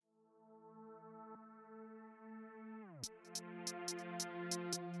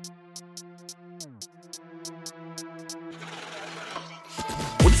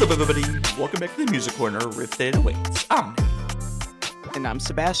What's up, everybody? Welcome back to the Music Corner with Data Waits. I'm Nick. And I'm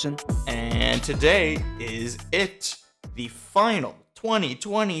Sebastian. And today is it, the final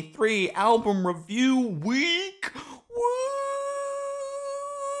 2023 album review week.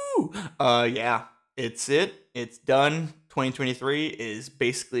 Woo! Yeah, it's it. It's done. 2023 is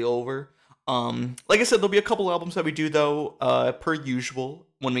basically over. Like I said, there'll be a couple albums that we do though, per usual,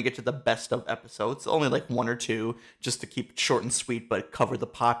 when we get to the best of episodes. Only like one or two, just to keep it short and sweet, but cover the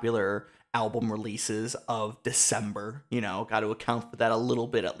popular album releases of December. You know, got to account for that a little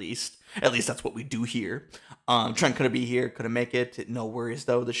bit at least. At least that's what we do here. Trent couldn't be here, couldn't make it. No worries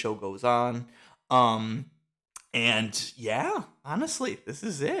though, the show goes on. And yeah, honestly, this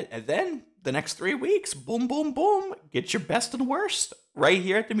is it. And then the next 3 weeks, boom, boom, boom, get your best and worst right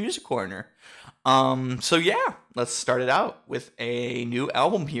here at the Music Corner. So yeah, let's start it out with a new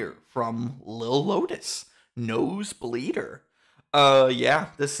album here from Lil Lotus, Nosebleeder. Yeah,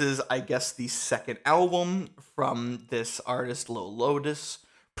 this is, I guess, the second album from this artist, Lil Lotus.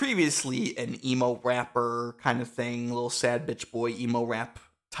 Previously an emo rapper kind of thing, little sad bitch boy emo rap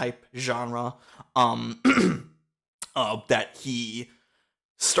type genre. That he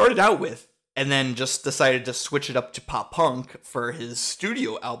started out with and then just decided to switch it up to pop punk for his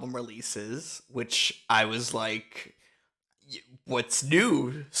studio album releases, which I was like, what's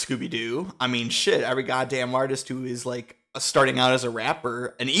new, Scooby-Doo? I mean, shit, every goddamn artist who is like starting out as a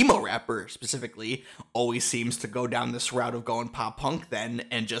rapper, an emo rapper specifically, always seems to go down this route of going pop punk then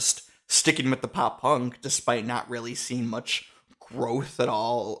and just sticking with the pop punk despite not really seeing much growth at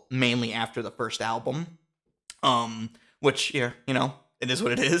all, mainly after the first album. Which, yeah, you know, it is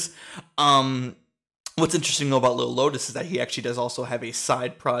what it is. What's interesting though about Lil Lotus is that he actually does also have a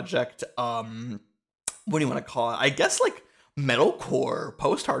side project, what do you want to call it? I guess like metalcore,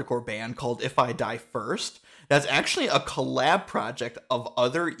 post-hardcore band called If I Die First. That's actually a collab project of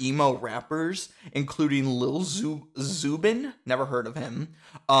other emo rappers, including Lil Zubin, never heard of him,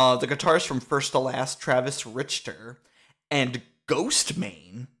 the guitarist from First to Last, Travis Richter, and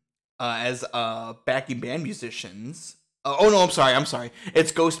Ghostmane, as backing band musicians. I'm sorry.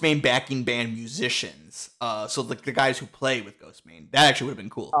 It's Ghostmane backing band musicians. So like the guys who play with Ghostmane. That actually would have been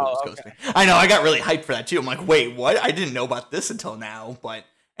cool if it was Ghostmane. I know, I got really hyped for that too. I'm like, wait, what? I didn't know about this until now, but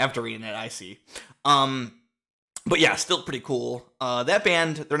after reading it, I see. But yeah, still pretty cool. That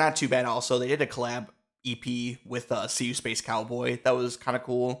band, they're not too bad also. They did a collab EP with See You Space Cowboy. That was kind of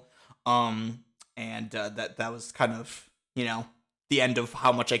cool. That was kind of, you know, the end of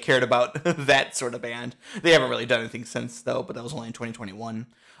how much I cared about that sort of band. They haven't really done anything since though, but that was only in 2021,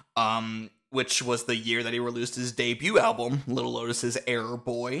 which was the year that he released his debut album, Lil Lotus's Error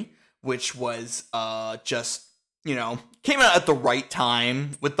Boy, which was just, you know, came out at the right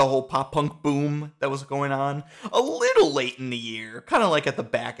time with the whole pop punk boom that was going on. A little late in the year, kind of like at the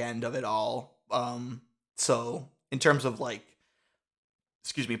back end of it all. So in terms of like,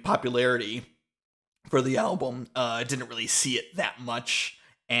 popularity for the album, I didn't really see it that much,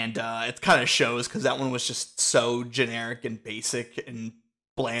 and it kind of shows because that one was just so generic and basic and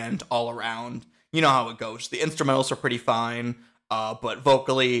bland all around. You know how it goes. The instrumentals are pretty fine, but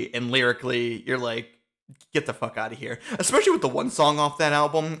vocally and lyrically, you're like, get the fuck out of here. Especially with the one song off that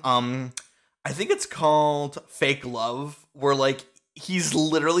album, I think it's called Fake Love, where like he's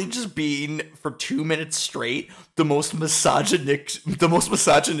literally just being for 2 minutes straight the most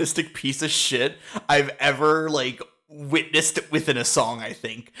misogynistic piece of shit I've ever like witnessed within a song, I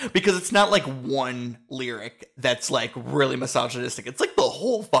think, because it's not like one lyric that's like really misogynistic. It's like the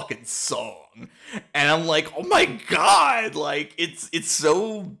whole fucking song, and I'm like, oh my god, like it's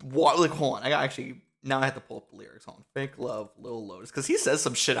so like, hold on, now I have to pull up the lyrics on Fake Love, Lil Lotus, because he says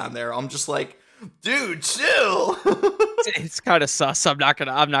some shit on there. I'm just like, dude, chill. It's kind of sus. I'm not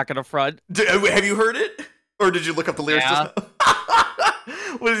gonna front. Have you heard it, or did you look up the lyrics? Yeah.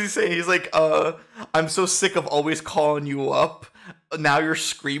 What does he say? He's like, I'm so sick of always calling you up. Now you're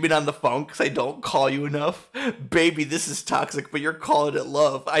screaming on the phone because I don't call you enough. Baby, this is toxic, but you're calling it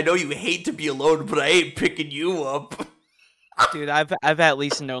love. I know you hate to be alone, but I ain't picking you up. Dude, I've at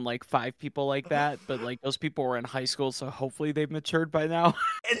least known like 5 people like that, but like those people were in high school, so hopefully they've matured by now.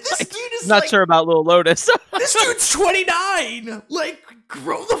 And this dude is not sure about Lil Lotus. This dude's 29. Like,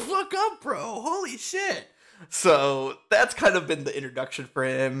 grow the fuck up, bro. Holy shit. So that's kind of been the introduction for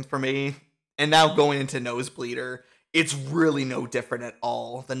him, for me. And now going into Nosebleeder, it's really no different at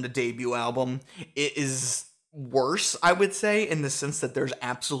all than the debut album. It is worse, I would say, in the sense that there's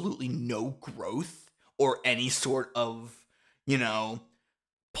absolutely no growth or any sort of, you know,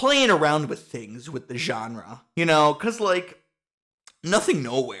 playing around with things with the genre, you know, because like Nothing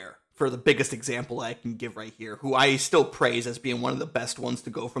Nowhere for the biggest example I can give right here, who I still praise as being one of the best ones to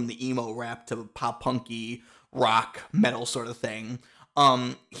go from the emo rap to pop punky rock metal sort of thing.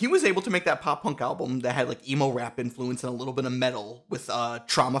 He was able to make that pop punk album that had like emo rap influence and a little bit of metal with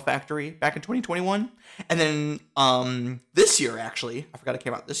Trauma Factory back in 2021. And then this year, actually, I forgot it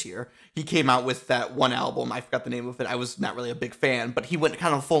came out this year, he came out with that one album. I forgot the name of it. I was not really a big fan, but he went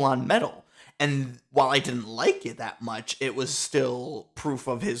kind of full on metal. And while I didn't like it that much, it was still proof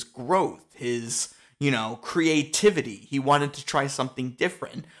of his growth, his, creativity. He wanted to try something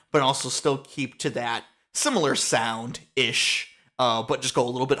different, but also still keep to that similar sound ish, but just go a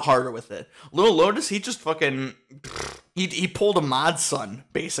little bit harder with it. Little Lotus, he just fucking he pulled a Mod Son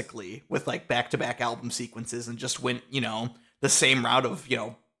basically with like back to back album sequences and just went the same route of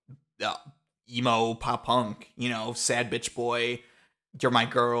emo pop punk, sad bitch boy. You're my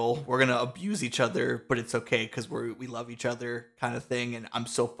girl. We're gonna abuse each other, but it's okay because we love each other, kind of thing. And I'm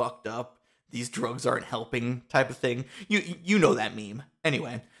so fucked up. These drugs aren't helping, type of thing. You know that meme.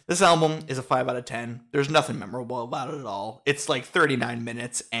 Anyway, this album is a 5 out of 10. There's nothing memorable about it at all. It's like 39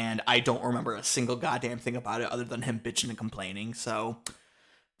 minutes, and I don't remember a single goddamn thing about it other than him bitching and complaining. So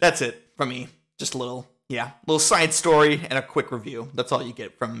that's it from me. Just a little side story and a quick review. That's all you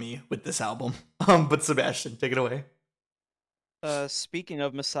get from me with this album. But Sebastian, take it away. Speaking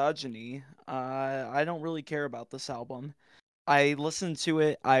of misogyny, I don't really care about this album. I listened to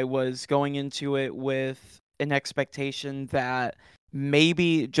it. I was going into it with an expectation that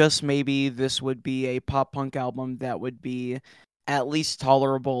maybe, just maybe, this would be a pop punk album that would be at least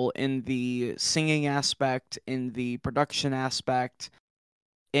tolerable in the singing aspect, in the production aspect,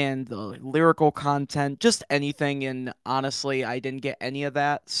 in the lyrical content, just anything. And honestly, I didn't get any of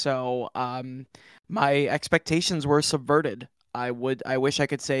that. So, my expectations were subverted. I wish I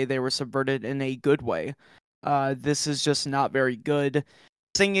could say they were subverted in a good way. This is just not very good.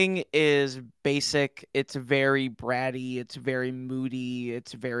 Singing is basic. It's very bratty. It's very moody.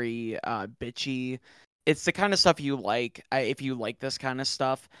 It's very bitchy. It's the kind of stuff you like. If you like this kind of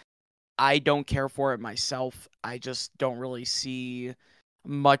stuff, I don't care for it myself. I just don't really see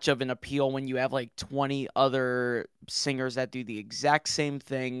much of an appeal when you have like 20 other singers that do the exact same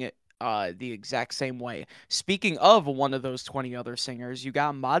thing the exact same way. Speaking of one of those 20 other singers, you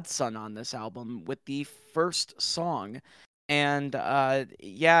got Mod Sun on this album with the first song. And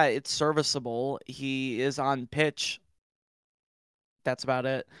yeah, it's serviceable. He is on pitch. That's about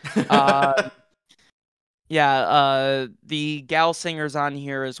it. Uh, yeah, the gal singers on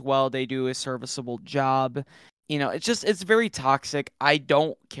here as well, they do a serviceable job. It's very toxic. I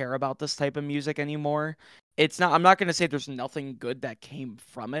don't care about this type of music anymore. I'm not going to say there's nothing good that came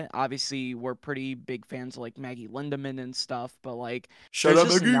from it. Obviously, we're pretty big fans of like Maggie Lindemann and stuff, but like Shut there's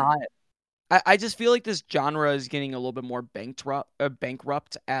up, just Maggie. not I just feel like this genre is getting a little bit more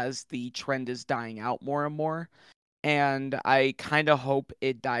bankrupt as the trend is dying out more and more. And I kind of hope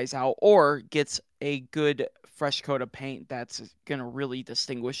it dies out or gets a good fresh coat of paint that's gonna really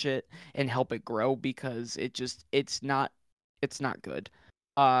distinguish it and help it grow because it's not good.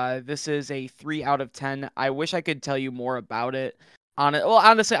 This is a 3 out of 10. I wish I could tell you more about it.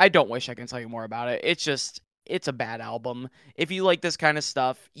 Honestly, I don't wish I can tell you more about it. It's a bad album. If you like this kind of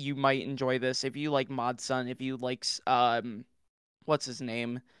stuff, you might enjoy this. If you like Mod Sun, if you like what's his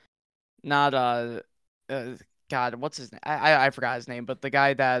name? Not uh God, what's his name? I forgot his name, but the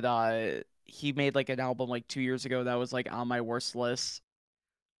guy that he made like an album like 2 years ago that was like on my worst list.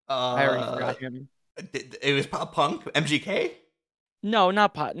 I already Uh, forgot him. it was pop punk. MGK. No,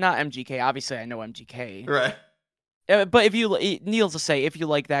 not MGK. Obviously, I know MGK. Right. But needless to say, if you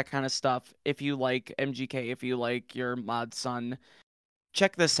like that kind of stuff, if you like MGK, if you like your Mod Sun,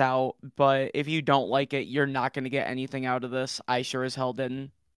 check this out. But if you don't like it, you're not gonna get anything out of this. I sure as hell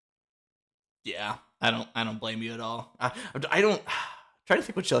didn't. Yeah, I don't blame you at all. I don't. Try to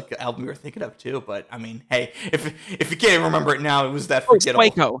think which like album you were thinking of too, but I mean, hey, if you can't remember it now, it was that Oh, forgettable.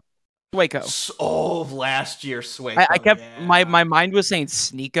 Sueco. Of last year, I Sueco. kept my Yeah. mind was saying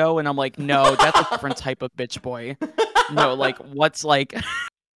Sneeko, and I'm like, no, that's a different type of bitch boy. No, like what's like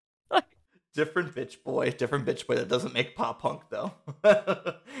Different bitch boy that doesn't make pop punk though.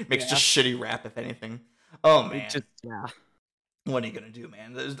 Makes yeah, just shitty rap, if anything. Oh it man, just yeah. what are you gonna do,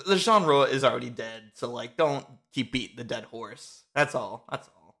 man? The genre is already dead, so like, don't keep beating the dead horse. That's all. That's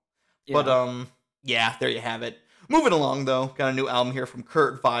all. But Yeah. yeah, there you have it. Moving along though, got a new album here from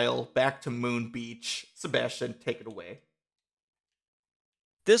Kurt Vile, Back to Moon Beach. Sebastian, take it away.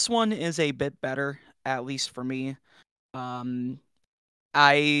 This one is a bit better, at least for me. Um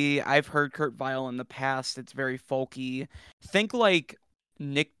I've heard Kurt Vile in the past. It's very folky. Think like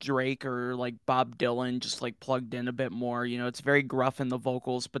Nick Drake or like Bob Dylan just like plugged in a bit more. You know, it's very gruff in the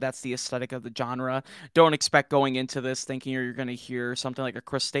vocals, but that's the aesthetic of the genre. Don't expect going into this thinking you're going to hear something like a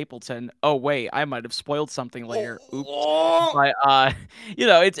Chris Stapleton. Oh wait, I might have spoiled something later. Oops. Oh, But you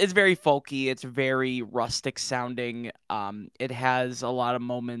know, it's very folky, it's very rustic sounding. It has a lot of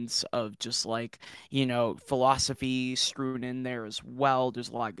moments of just like, you know, philosophy strewn in there as well. There's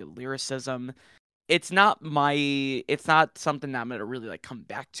a lot of good lyricism. It's not something that I'm gonna really like come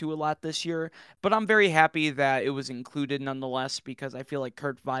back to a lot this year, but I'm very happy that it was included nonetheless because I feel like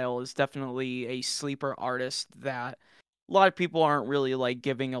Kurt Vile is definitely a sleeper artist that a lot of people aren't really like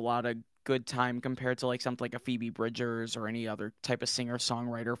giving a lot of good time compared to like something like a Phoebe Bridgers or any other type of singer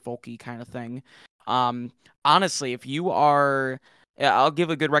songwriter folky kind of thing. Um, Honestly, if you are yeah, I'll give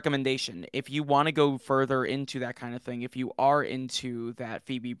a good recommendation. If you want to go further into that kind of thing, if you are into that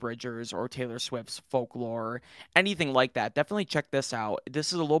Phoebe Bridgers or Taylor Swift's folklore, anything like that, definitely check this out. This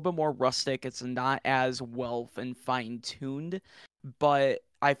is a little bit more rustic. It's not as well and fine-tuned, but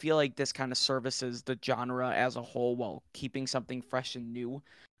I feel like this kind of services the genre as a whole while keeping something fresh and new.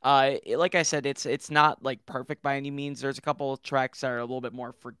 Like I said, it's not like perfect by any means. There's a couple of tracks that are a little bit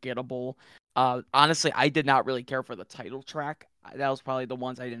more forgettable. Honestly, I did not really care for the title track. That was probably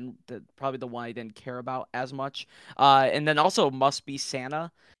probably the one I didn't care about as much. And then also Must Be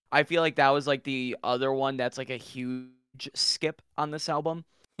Santa. I feel like that was like the other one that's like a huge skip on this album.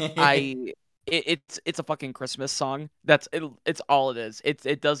 I it's a fucking Christmas song. It's all it is.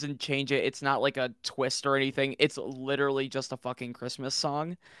 It doesn't change it. It's not like a twist or anything. It's literally just a fucking Christmas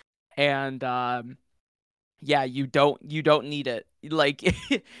song. And yeah, you don't need it. Like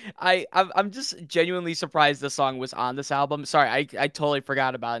I'm just genuinely surprised the song was on this album. Sorry, I totally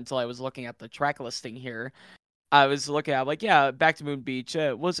forgot about it until I was looking at the track listing here. I was looking at like, yeah, Back to Moon Beach.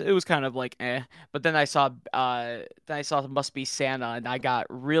 It was kind of like but then I saw Must Be Santa and I got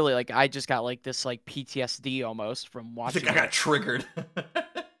really like I just got like this like PTSD almost from I think watching I got it. triggered.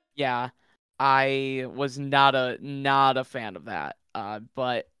 Yeah. I was not a fan of that.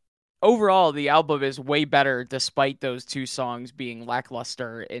 But overall, the album is way better despite those two songs being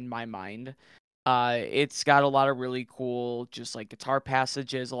lackluster in my mind. It's got a lot of really cool, just like guitar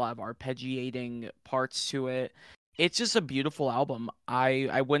passages, a lot of arpeggiating parts to it. It's just a beautiful album.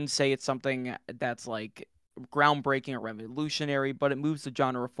 I wouldn't say it's something that's like groundbreaking or revolutionary, but it moves the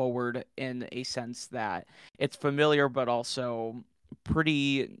genre forward in a sense that it's familiar but also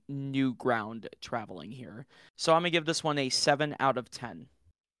pretty new ground traveling here. So I'm gonna give this one a 7 out of 10.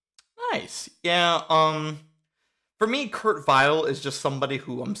 Nice. Yeah, for me, Kurt Vile is just somebody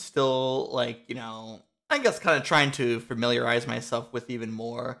who I'm still like, I guess kind of trying to familiarize myself with even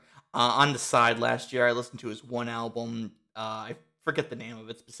more. On the side, last year I listened to his one album. I forget the name of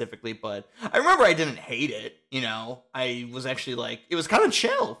it specifically, but I remember I didn't hate it. I was actually like, it was kind of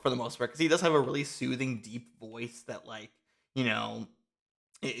chill for the most part because he does have a really soothing, deep voice that like, you know,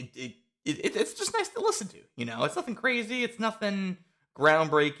 it, it, it's just nice to listen to. It's nothing crazy. It's nothing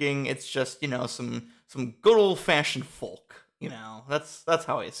groundbreaking. It's just some good old fashioned folk. That's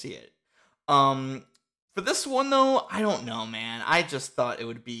how I see it. Um, for this one though, I don't know, man. I just thought it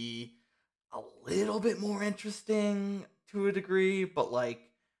would be a little bit more interesting to a degree, but like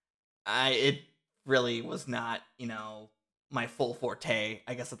it really was not, my full forte.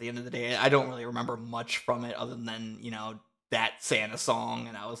 I guess at the end of the day, I don't really remember much from it other than, that Santa song,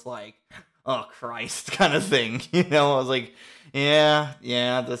 and I was like, oh Christ, kind of thing. I was like, yeah,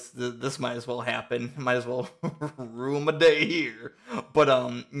 this might as well happen. Might as well ruin my day here. But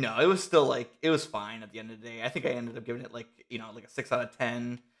no, it was still like it was fine at the end of the day. I think I ended up giving it like like a 6 out of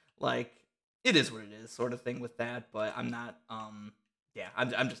 10. Like it is what it is, sort of thing with that. But I'm not yeah,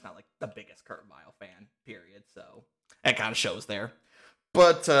 I'm just not like the biggest Kurt Vile fan. Period. So that kind of shows there.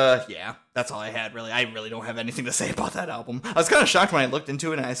 But yeah, that's all I had really. I really don't have anything to say about that album. I was kind of shocked when I looked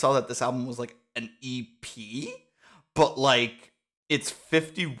into it and I saw that this album was like an EP, but like it's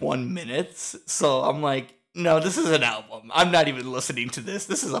 51 minutes. So I'm like, no, this is an album. I'm not even listening to this.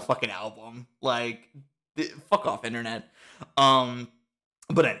 This is a fucking album. Like fuck off internet. Um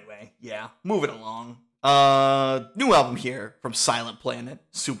but anyway, yeah, moving along. New album here from Silent Planet,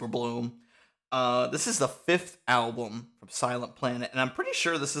 Super Bloom. This is the fifth album from Silent Planet, and I'm pretty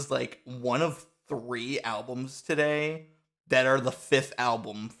sure this is like one of three albums today that are the fifth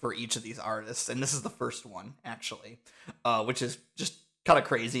album for each of these artists, and this is the first one actually, which is just kind of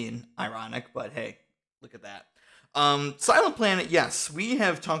crazy and ironic. But hey, look at that. Silent Planet, yes, we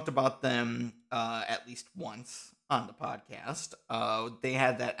have talked about them at least once on the podcast. They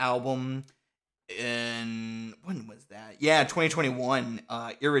had that album in when was that? Yeah, 2021,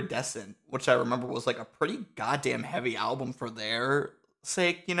 Iridescent, which I remember was like a pretty goddamn heavy album for their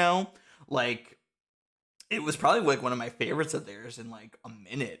sake, you know? Like, it was probably like one of my favorites of theirs in like a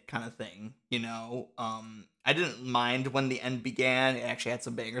minute kind of thing, you know. I didn't mind when the end began. It actually had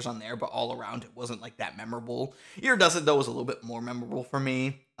some bangers on there, but all around it wasn't like that memorable. Iridescent though was a little bit more memorable for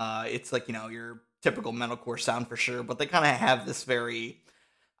me. It's like, you know, your typical metalcore sound for sure, but they kind of have this very,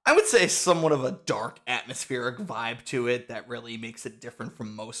 I would say, somewhat of a dark atmospheric vibe to it that really makes it different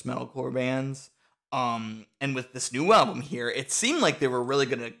from most metalcore bands. And with this new album here, it seemed like they were really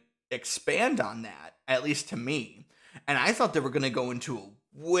gonna expand on that, at least to me. And I thought they were gonna go into a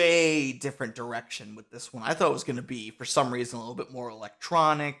way different direction with this one. I thought it was gonna be, for some reason, a little bit more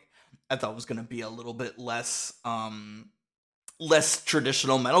electronic. I thought it was gonna be a little bit less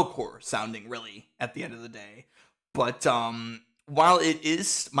traditional metalcore sounding, really, at the end of the day. But while it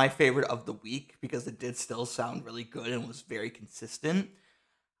is my favorite of the week because it did still sound really good and was very consistent,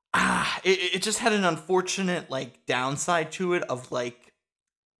 it just had an unfortunate like downside to it of like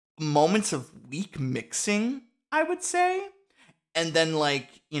moments of weak mixing, I would say, and then like,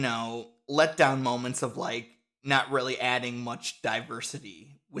 you know, letdown moments of like not really adding much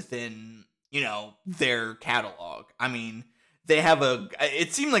diversity within, you know, their catalog. I mean, they have a,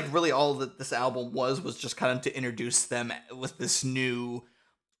 it seemed like really all that this album was just kind of to introduce them with this new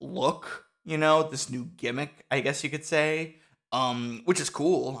look, you know, this new gimmick, I guess you could say. Which is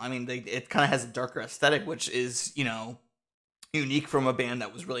cool. I mean, it kind of has a darker aesthetic, which is, you know, unique from a band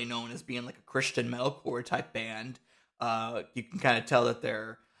that was really known as being like a Christian metalcore type band. You can kind of tell that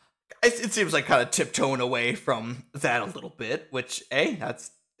they're, it seems like kind of tiptoeing away from that a little bit, which, hey,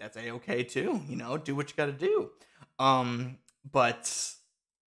 that's a-okay too, you know, do what you gotta do. But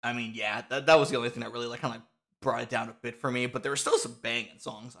I mean, yeah, that was the only thing that really like kind of brought it down a bit for me. But there were still some banging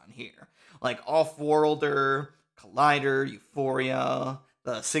songs on here, like Off-Worlder, Collider, Euphoria.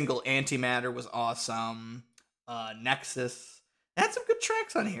 The single Antimatter was awesome. Nexus. It had some good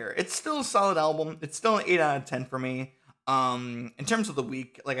tracks on here. It's still a solid album. It's still an 8 out of 10 for me. In terms of the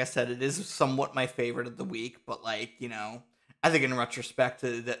week, like I said, it is somewhat my favorite of the week, but like, you know, I think in retrospect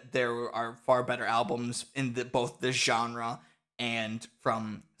that there are far better albums in both this genre and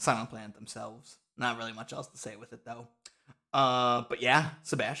from Silent Planet themselves. Not really much else to say with it though. But yeah,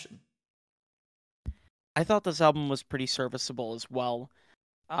 Sebastian. I thought this album was pretty serviceable as well.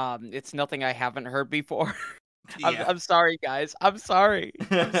 It's nothing I haven't heard before. Yeah. I'm sorry, guys. I'm sorry.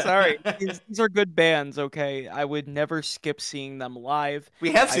 I'm sorry. These are good bands, okay? I would never skip seeing them live. We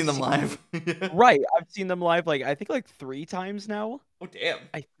have seen I've them seen live. right. I've seen them live like I think like 3 times now. Oh damn.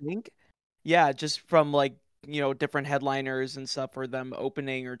 I think. Yeah, just from like, different headliners and stuff for them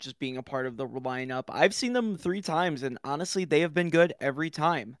opening or just being a part of the lineup. I've seen them 3 times and honestly, they have been good every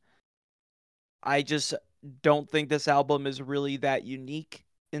time. I just don't think this album is really that unique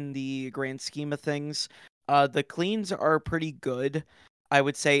in the grand scheme of things. The cleans are pretty good. I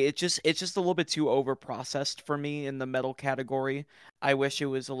would say it's just a little bit too over processed for me in the metal category. I wish it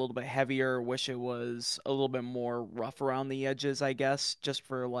was a little bit heavier, wish it was a little bit more rough around the edges, I guess, just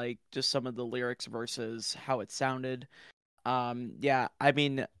for like just some of the lyrics versus how it sounded. Yeah, I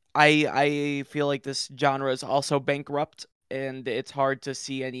mean, I feel like this genre is also bankrupt, and it's hard to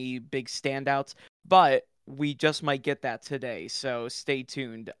see any big standouts. But we just might get that today, so stay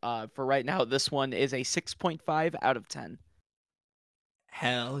tuned. For right now, this one is a 6.5 out of 10.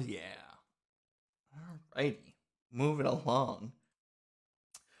 Hell yeah. Alrighty. Moving along.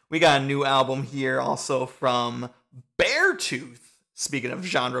 We got a new album here also from Beartooth. Speaking of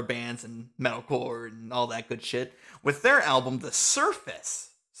genre bands and metalcore and all that good shit, with their album The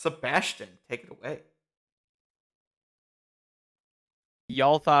Surface. Sebastian, take it away.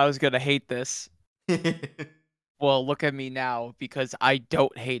 Y'all thought I was gonna hate this. Well, look at me now because I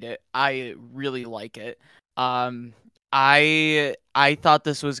don't hate it. I really like it. Um, I thought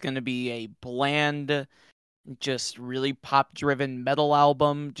this was gonna be a bland, just really pop driven metal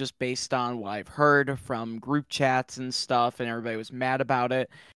album just based on what I've heard from group chats and stuff, and everybody was mad about it.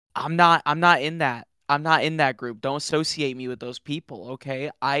 I'm not in that. I'm not in that group. Don't associate me with those people, okay?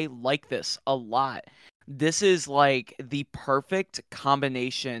 I like this a lot. This is like the perfect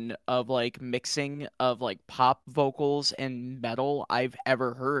combination of like mixing of like pop vocals and metal I've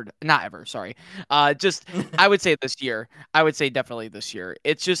ever heard. Not ever, sorry. Just I would say this year. I would say definitely this year.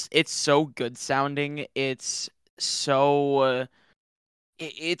 It's so good sounding. It's so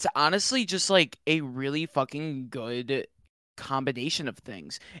it's honestly just like a really fucking good combination of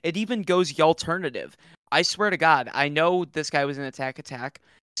things. It even goes the alternative. I swear to God, I know this guy was in Attack Attack,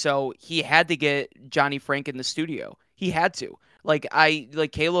 so he had to get Johnny Frank in the studio. He had to. Like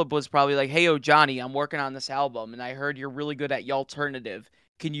Caleb was probably like, "Hey, yo, Johnny, I'm working on this album, and I heard you're really good at the alternative.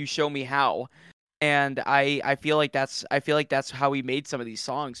 Can you show me how?" And I feel like that's how he made some of these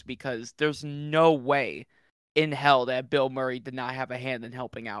songs, because there's no way in hell that Bill Murray did not have a hand in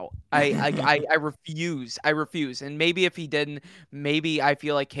helping out. I refuse. And maybe if he didn't, maybe I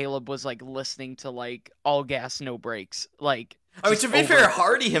feel like Caleb was like listening to like All Gas No Brakes, like I mean, just to be over fair, and over.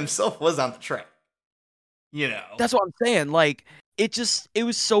 Hardy himself was on the track. You know. That's what I'm saying. Like it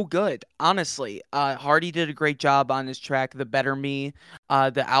was so good, honestly. Hardy did a great job on his track, The Better Me.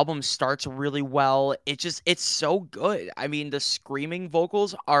 The album starts really well. It's so good. I mean, the screaming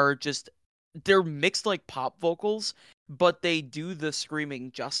vocals are just, they're mixed like pop vocals, but they do the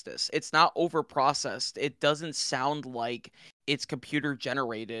screaming justice. It's not over processed. It doesn't sound like it's computer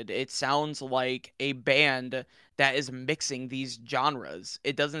generated. It sounds like a band that is mixing these genres.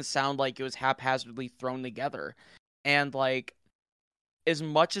 It doesn't sound like it was haphazardly thrown together. And like, as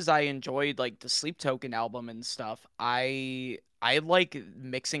much as I enjoyed like the Sleep Token album and stuff, I like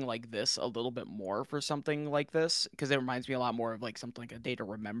mixing like this a little bit more for something like this, because it reminds me a lot more of like something like A Day to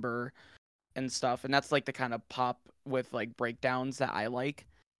Remember and stuff. And that's like the kind of pop with like breakdowns that I like,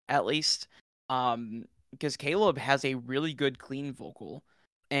 at least. Because Caleb has a really good clean vocal,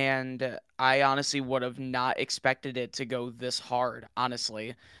 and I honestly would have not expected it to go this hard,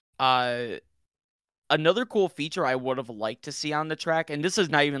 honestly. Uh Another cool feature I would have liked to see on the track, and this is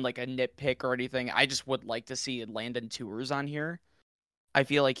not even like a nitpick or anything, I just would like to see Landon Tours on here. I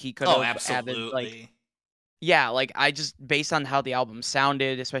feel like he could Oh, have added like, absolutely. yeah, like I just, based on how the album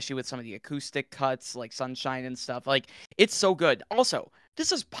sounded, especially with some of the acoustic cuts, like Sunshine and stuff, like it's so good. Also,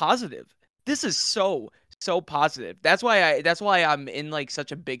 this is positive. This is so positive. That's why I'm in like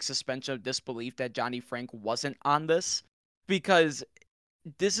such a big suspension of disbelief that Johnny Frank wasn't on this, because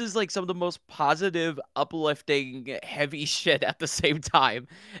this is like some of the most positive, uplifting, heavy shit at the same time.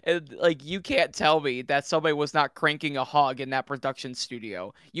 And like, you can't tell me that somebody was not cranking a hog in that production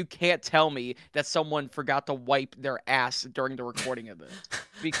studio. You can't tell me that someone forgot to wipe their ass during the recording of this.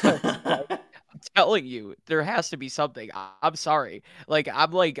 Because like, I'm telling you, there has to be something. I'm sorry. Like I'm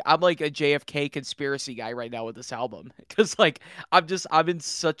like a JFK conspiracy guy right now with this album. Cause like I'm in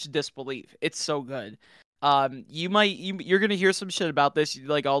such disbelief. It's so good. You're gonna hear some shit about this.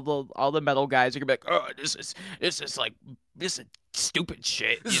 Like all the metal guys are gonna be like, "Oh, this is stupid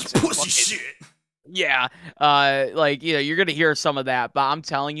shit. This is It's pussy fucking shit. yeah." Like, you're gonna hear some of that, but I'm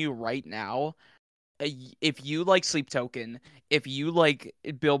telling you right now, if you like Sleep Token, if you like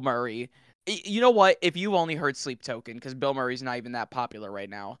Bill Murray, you know what? If you only heard Sleep Token, because Bill Murray's not even that popular right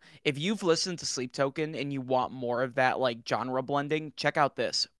now, if you've listened to Sleep Token and you want more of that like genre blending, check out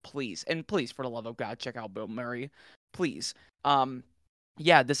this, please. And please, for the love of God, check out Bill Murray, please. Um,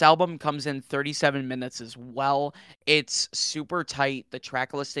 yeah, this album comes in 37 minutes as well. It's super tight. The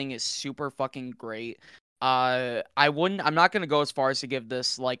track listing is super fucking great. I'm not gonna go as far as to give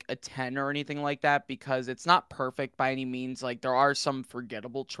this like a 10 or anything like that, because it's not perfect by any means. Like, there are some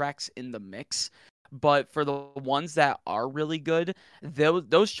forgettable tracks in the mix, but for the ones that are really good,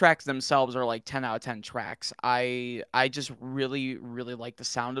 those tracks themselves are like 10 out of 10 tracks. I just really really like the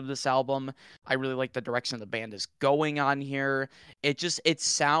sound of this album. I really like the direction the band is going on here. It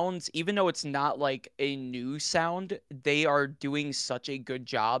sounds, even though it's not like a new sound, they are doing such a good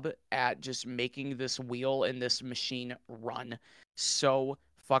job at just making this wheel and this machine run so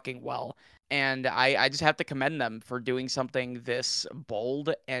fucking well. And I just have to commend them for doing something this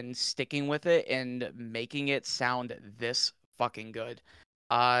bold and sticking with it and making it sound this fucking good.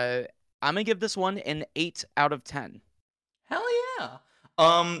 Uh, I'm gonna give this one an 8 out of 10. Hell yeah.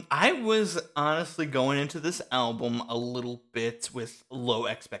 I was honestly going into this album a little bit with low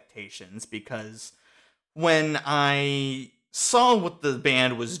expectations because when I saw what the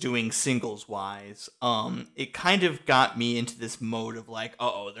band was doing singles wise, it kind of got me into this mode of like,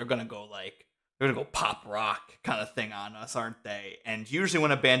 oh, they're gonna go pop rock kind of thing on us, aren't they? And usually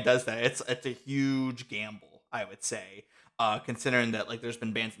when a band does that, it's a huge gamble, I would say. Considering that like there's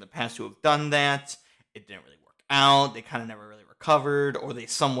been bands in the past who have done that, it didn't really work out. They kind of never really recovered, or they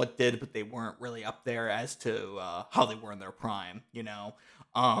somewhat did, but they weren't really up there as to how they were in their prime.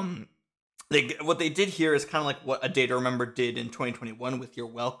 Um, what they did here is kind of like what A Day to Remember did in 2021 with You're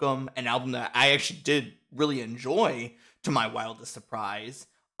Welcome, an album that I actually did really enjoy to my wildest surprise.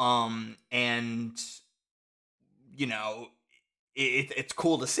 And you know, it's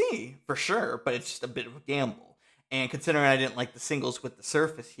cool to see for sure, but it's just a bit of a gamble. And considering I didn't like the singles with the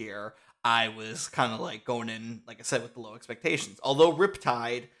Surface here, I was kind of like going in, like I said, with the low expectations. Although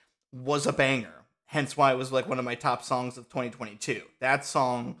Riptide was a banger, hence why it was like one of my top songs of 2022. That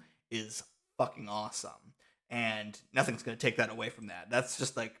song is fucking awesome, and nothing's gonna take that away from that. That's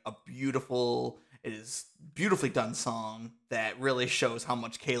just like a beautiful It is beautifully done song that really shows how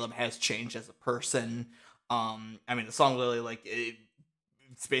much Caleb has changed as a person. I mean, the song really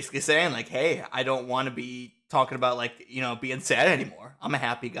it's basically saying like, hey, I don't want to be talking about like, being sad anymore. I'm a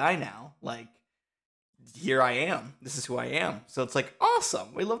happy guy now. Like, here I am. This is who I am. So it's like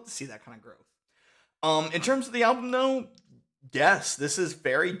awesome. We love to see that kind of growth. In terms of the album though, yes, this is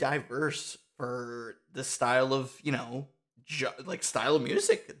very diverse for the style of, like style of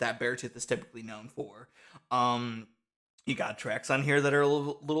music that Beartooth is typically known for. Um, you got tracks on here that are a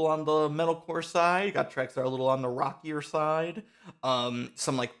little on the metalcore side. You got tracks that are a little on the rockier side.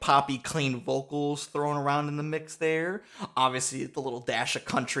 Some like poppy, clean vocals thrown around in the mix there. Obviously, the little dash of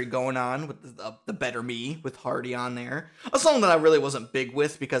country going on with the Better Me with Hardy on there. A song that I really wasn't big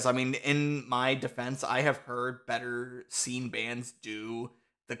with because, I mean, in my defense, I have heard better scene bands do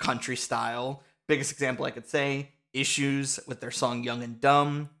the country style. Biggest example I could say, Issues with their song Young and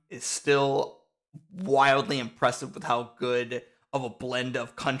Dumb is still wildly impressive with how good of a blend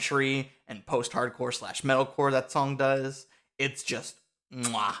of country and post-hardcore slash metalcore that song does. It's just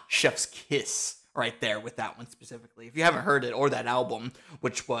chef's kiss right there with that one specifically. If you haven't heard it or that album,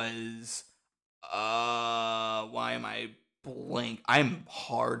 which was why am I blank? I'm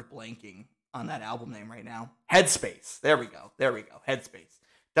hard blanking on that album name right now. Headspace. There we go. Headspace.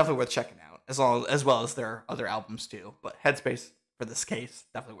 Definitely worth checking out, as well as their other albums too. But Headspace, for this case,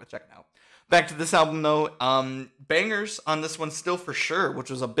 definitely worth checking out. Back to this album though, bangers on this one still for sure, which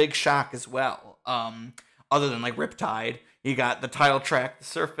was a big shock as well. Other than like Riptide, you got the title track, The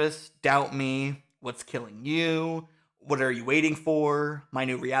Surface, Doubt Me, What's Killing You, What Are You Waiting For, My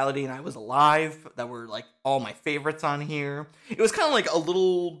New Reality, and I Was Alive, that were like all my favorites on here. It was kind of like a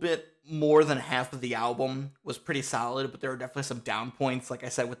little bit more than half of the album was pretty solid, but there were definitely some down points, like I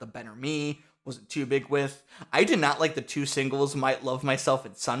said, with the Better Me, wasn't too big with. I did not like the two singles, Might Love Myself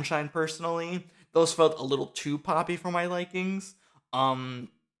and Sunshine, personally. Those felt a little too poppy for my likings. And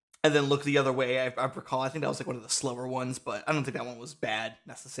then Look the Other Way, I recall, I think that was like one of the slower ones, but I don't think that one was bad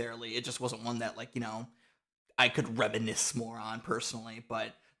necessarily. It just wasn't one that, like, I could reminisce more on personally,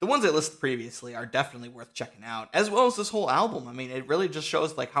 but the ones I listed previously are definitely worth checking out, as well as this whole album. I mean, it really just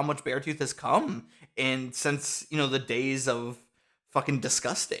shows like how much Beartooth has come, and since the days of fucking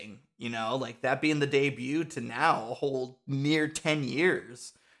Disgusting, like that being the debut to now, a whole near 10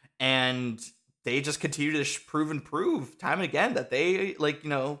 years, and they just continue to prove time and again that they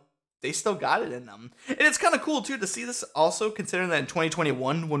they still got it in them. And it's kind of cool too to see this also, considering that in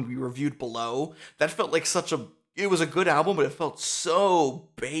 2021 when we reviewed Below, that felt like it was a good album, but it felt so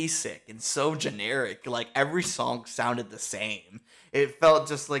basic and so generic. Like every song sounded the same. It felt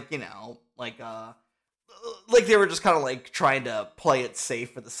just like, like they were just kind of like trying to play it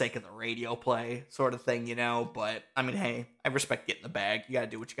safe for the sake of the radio play sort of thing, but I mean, hey, I respect getting the bag. You got to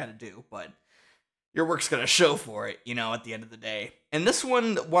do what you got to do, but your work's gonna show for it, at the end of the day. And this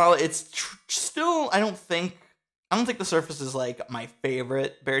one, while it's still, I don't think The Surface is like my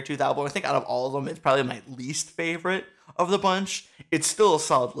favorite Beartooth album. I think out of all of them, it's probably my least favorite of the bunch. It's still a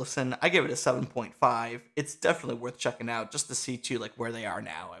solid listen. I give it a 7.5. It's definitely worth checking out just to see too, like where they are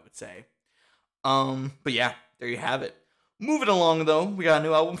now, I would say. But yeah, there you have it. Moving along though, we got a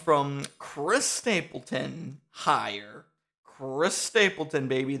new album from Chris Stapleton, Higher. Chris Stapleton,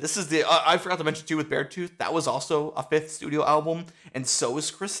 baby. This is I forgot to mention too with Beartooth, that was also a 5th studio album, and so is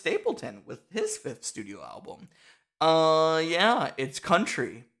Chris Stapleton with his 5th studio album. Yeah, it's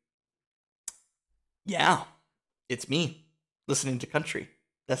country. Yeah, it's me listening to country.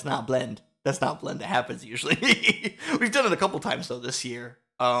 That's not blend. That happens usually. We've done it a couple times though this year.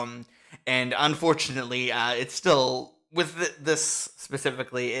 And unfortunately, it's still with this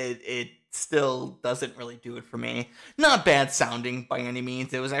specifically. It still doesn't really do it for me. Not bad sounding by any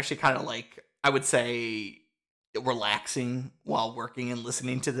means. It was actually kind of like, I would say, relaxing while working and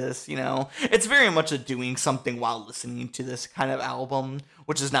listening to this. It's very much a doing something while listening to this kind of album,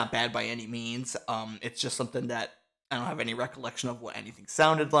 which is not bad by any means. It's just something that I don't have any recollection of what anything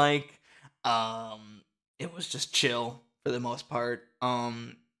sounded like. It was just chill for the most part.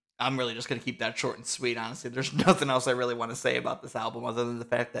 I'm really just gonna keep that short and sweet, honestly. There's nothing else I really want to say about this album other than the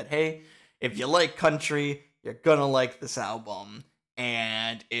fact that, hey, if you like country, you're gonna like this album.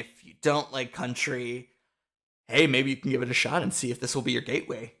 And if you don't like country, hey, maybe you can give it a shot and see if this will be your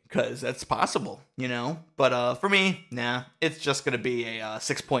gateway, because that's possible, But for me, nah, it's just gonna be a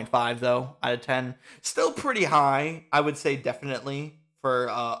 6.5 though out of 10. Still pretty high, I would say, definitely for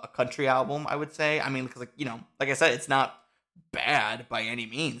a country album. I would say, I mean, because like I said, it's not bad by any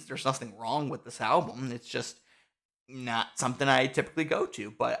means. There's nothing wrong with this album. It's just not something I typically go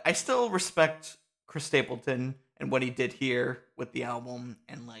to, but I still respect Chris Stapleton and what he did here with the album,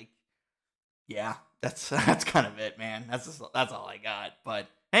 and yeah, that's kind of it, man. That's all I got. But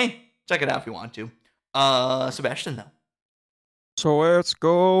hey, check it out if you want to. Sebastian though. So let's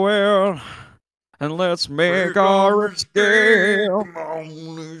go in and let's make We're our gonna escape. escape. Come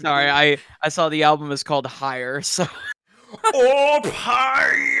on, let's Sorry, go. I saw the album is called Higher, so Up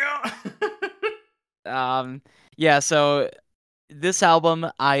high. um yeah, so this album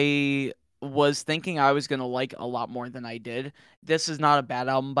I was thinking I was gonna like a lot more than I did. This is not a bad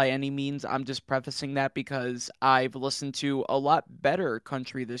album by any means. I'm just prefacing that because I've listened to a lot better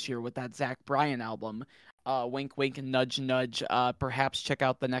country this year with that Zach Bryan album. Wink, wink, and nudge, nudge. Perhaps check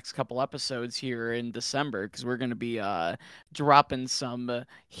out the next couple episodes here in December because we're gonna be dropping some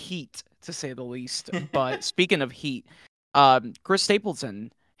heat to say the least. But speaking of heat, Chris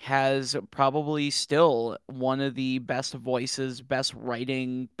Stapleton has probably still one of the best voices, best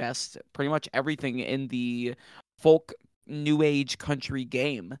writing, best pretty much everything in the folk new age country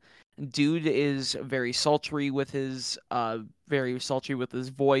game. Dude is very sultry with his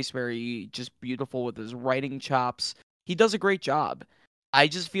voice, very just beautiful with his writing chops. He does a great job. I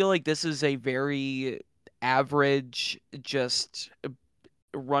just feel like this is a very average, just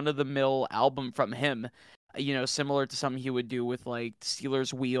run of the mill album from him. Similar to something he would do with like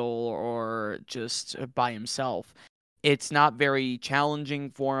Steelers Wheel or just by himself. It's not very challenging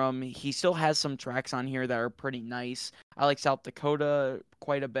for him. He still has some tracks on here that are pretty nice. I like South Dakota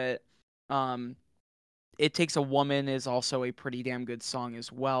quite a bit. Um, It Takes a Woman is also a pretty damn good song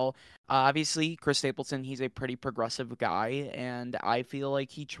as well. Obviously, Chris Stapleton, he's a pretty progressive guy, and I feel like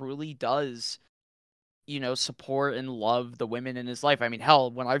he truly does support and love the women in his life. I mean,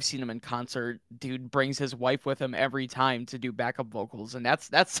 hell, when I've seen him in concert, dude brings his wife with him every time to do backup vocals, and that's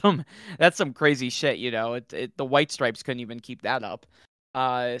some that's some crazy shit. The White Stripes couldn't even keep that up.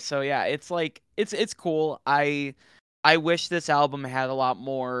 So yeah, it's like it's cool. I wish this album had a lot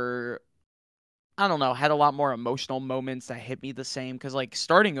more. I don't know, had a lot more emotional moments that hit me the same because like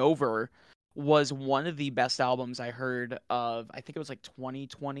starting over was one of the best albums I heard of. I think it was like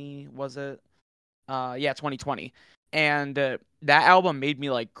 2020, was it? Yeah, 2020. And that album made me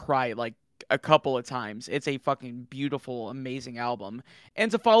like cry like a couple of times. It's a fucking beautiful, amazing album.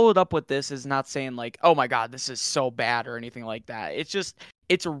 And to follow it up with this is not saying like, "Oh my god, this is so bad" or anything like that.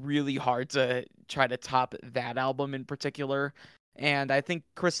 It's really hard to try to top that album in particular. And I think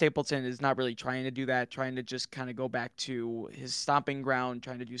Chris Stapleton is not really trying to do that, trying to just kind of go back to his stomping ground,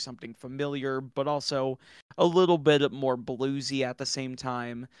 trying to do something familiar, but also a little bit more bluesy at the same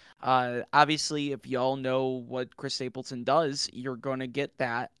time. Obviously, if y'all know what Chris Stapleton does, you're gonna get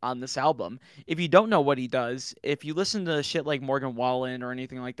that on this album. If you don't know what he does, if you listen to shit like Morgan Wallen or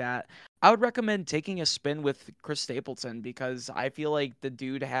anything like that, I would recommend taking a spin with Chris Stapleton because I feel like the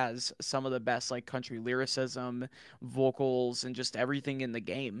dude has some of the best like country lyricism, vocals, and just everything in the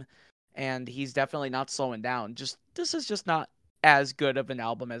game. And he's definitely not slowing down. Just this is just not as good of an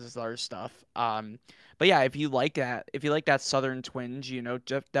album as his other stuff. But yeah, if you like that Southern twinge,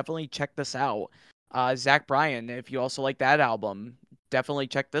 definitely check this out. Zach Bryan, if you also like that album, definitely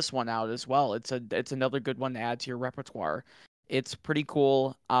check this one out as well. It's another good one to add to your repertoire. It's pretty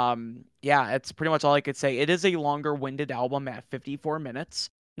cool. Yeah, it's pretty much all I could say. It is a longer winded album at 54 minutes.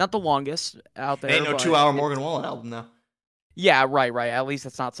 Not the longest out Ain't there, no but 2 hour it's Morgan Wallen album though. yeah, right, right. At least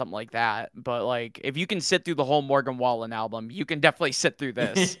it's not something like that. But like, if you can sit through the whole Morgan Wallen album, you can definitely sit through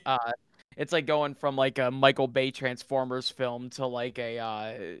this. It's like going from like a Michael Bay Transformers film to like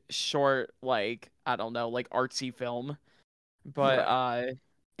a short, like I don't know, like artsy film. But Right.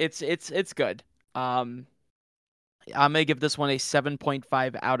 it's good. I'm gonna give this one a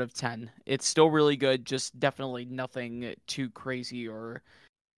 7.5 out of 10. It's still really good, just definitely nothing too crazy or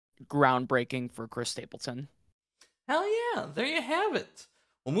groundbreaking for Chris Stapleton. Hell yeah, there you have it.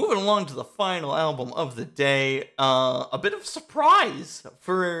 Well, moving along to the final album of the day, a bit of a surprise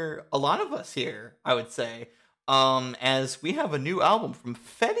for a lot of us here, I would say, as we have a new album from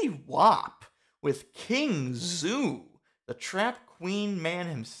Fetty Wap with King Zoo, the trap queen man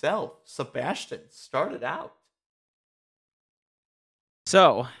himself. Sebastian started out.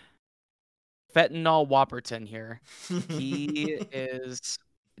 So, Fentanyl Whopperton here. He is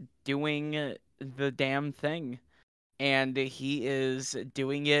doing the damn thing, and he is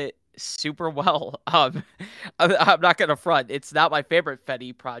doing it super well. I'm not gonna front. It's not my favorite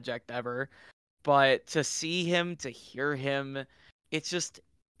Fetty project ever, but to see him, to hear him, it's just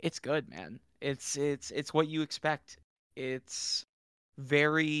it's good, man. It's what you expect. It's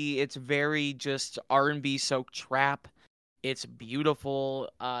very just R&B soaked trap. It's beautiful.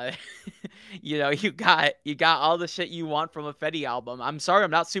 You got all the shit you want from a Fetty album. I'm sorry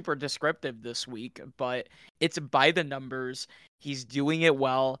I'm not super descriptive this week, but it's by the numbers. He's doing it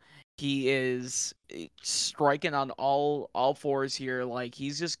well. He is striking on all fours here. Like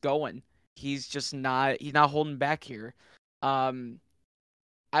he's just going. He's not holding back here. Um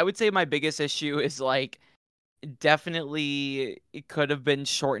I would say my biggest issue is like definitely it could have been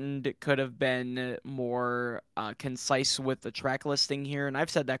shortened. It could have been more concise with the track listing here, and I've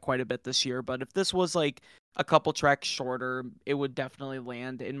said that quite a bit this year. But if this was like a couple tracks shorter, it would definitely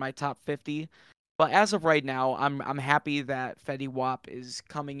land in my top 50. But as of right now, I'm happy that Fetty Wap is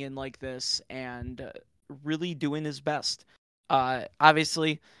coming in like this and really doing his best.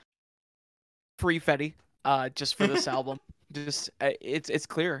 Obviously, free Fetty, just for this album. Just it's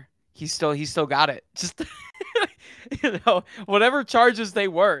clear he's still got it. Just whatever charges they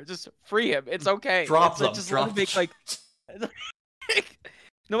were, just free him. It's okay. Drop It's them. just let Drop him make like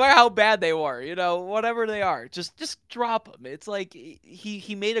no matter how bad they were, whatever they are, just drop them. It's like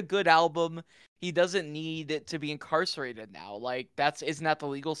he made a good album. He doesn't need it to be incarcerated now. Like isn't that the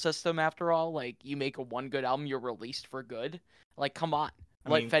legal system after all? Like you make a one good album, you're released for good. Like come on, I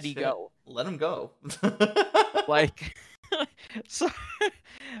let mean, Fetty shit. go. Let him go. Like so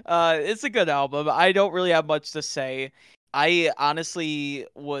it's a good album. I don't really have much to say. I honestly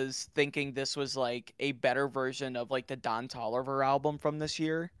was thinking this was like a better version of like the Don Toliver album from this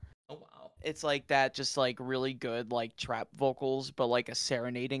year. Oh wow. It's like that, just like really good like trap vocals, but like a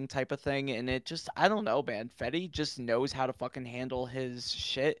serenading type of thing. And it just, I don't know, man. Fetty just knows how to fucking handle his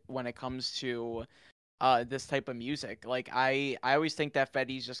shit when it comes to this type of music. Like I always think that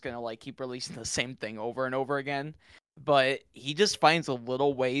Fetty's just gonna like keep releasing the same thing over and over again, but he just finds a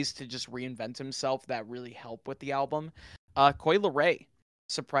little ways to just reinvent himself that really help with the album. Coi Leray,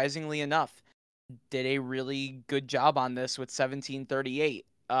 surprisingly enough, did a really good job on this with 1738.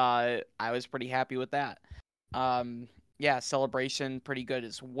 I was pretty happy with that. Yeah, Celebration pretty good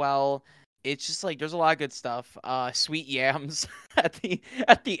as well. It's just like there's a lot of good stuff. Sweet Yams at the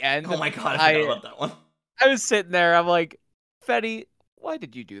end. Oh my god, I forgot I about that one. I was sitting there. I'm like, Fetty, why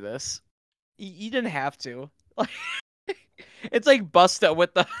did you do this? You didn't have to. Like, it's like Busta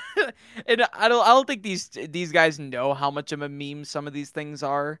with the, and I don't think these guys know how much of a meme some of these things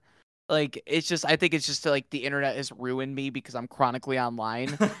are. Like, I think it's just like the internet has ruined me because I'm chronically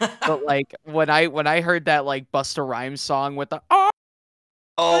online. But like when I heard that like Busta Rhymes song with the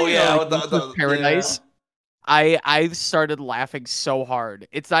Oh yeah, like Gangsta's yeah. Paradise. I started laughing so hard.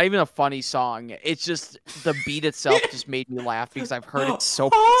 It's not even a funny song. It's just the beat itself just made me laugh because I've heard it so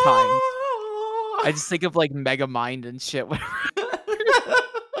many times. I just think of like Mega Mind and shit.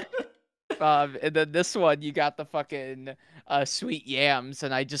 And then this one, you got the fucking Sweet Yams,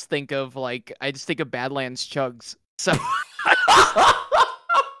 and I just think of Badlands Chugs. So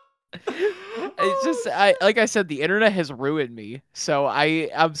it's just like I said, the internet has ruined me. So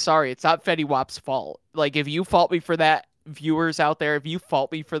I'm sorry. It's not Fetty Wap's fault. Like if you fault me for that, viewers out there, if you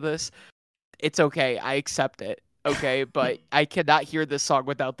fault me for this, it's okay. I accept it. Okay, but I cannot hear this song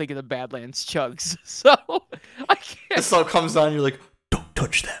without thinking of Badlands Chugs. So I This can't. song comes on, you're like, don't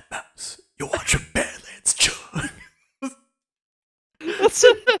touch that mouse. You're watching Badlands Chug.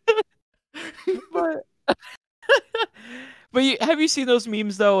 but have you seen those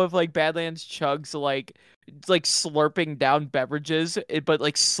memes though of like Badlands Chugs like slurping down beverages, but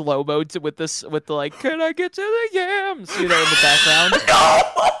like slow mode with this with the like, can I get to the yams? In the background. No!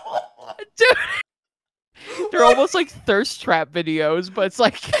 Dude, they're almost like thirst trap videos, but it's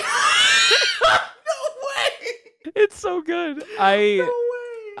like No way! it's so good. No way!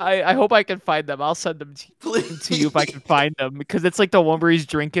 I hope I can find them. I'll send them to you if I can find them because it's like the one where he's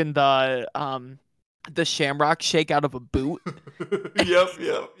drinking the Shamrock Shake out of a boot. Yep.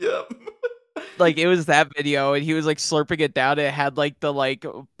 Like it was that video and he was like slurping it down. It had like the like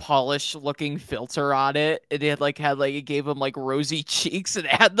polish looking filter on it. And it gave him like rosy cheeks and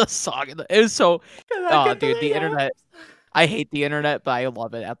it had the song it was so dude, the internet. I hate the internet, but I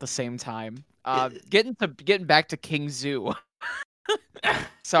love it at the same time. Getting back to King Zoo.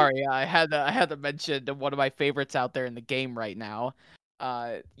 Sorry, I had to mention one of my favorites out there in the game right now.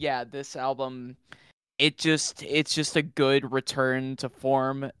 Yeah, this album it's just a good return to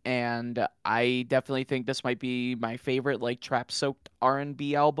form, and I definitely think this might be my favorite like trap soaked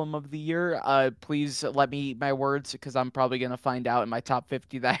R&B album of the year. Please let me eat my words because I'm probably gonna find out in my top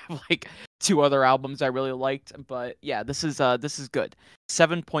 50 that I have like two other albums I really liked. But yeah, this is good.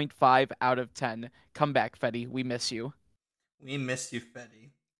 7.5 out of 10. Come back, Fetty. We miss you. We miss you, Fetty.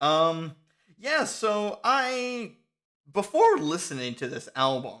 Yeah, so I before listening to this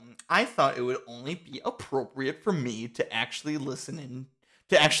album, I thought it would only be appropriate for me to actually listen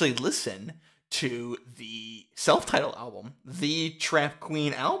to the self-titled album, the Trap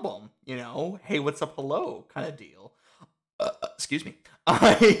Queen album, Hey, what's up, hello kind of deal. Excuse me.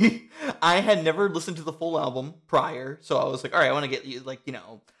 I had never listened to the full album prior, so I was like, all right, I want to get you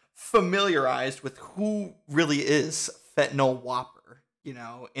familiarized with who really is Fentanyl Whopper,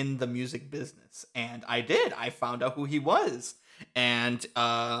 in the music business. And I did. I found out who he was. And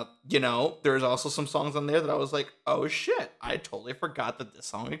there's also some songs on there that I was like, oh shit, I totally forgot that this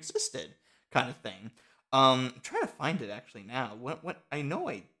song existed, kind of thing. I'm trying to find it actually now. What I know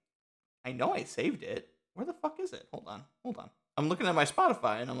I saved it. Where the fuck is it? Hold on. I'm looking at my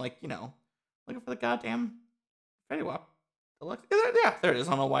Spotify and I'm like, looking for the goddamn Fetty Wap Deluxe. Yeah, there it is.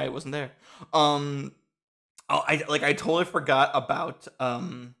 I don't know why it wasn't there. I totally forgot about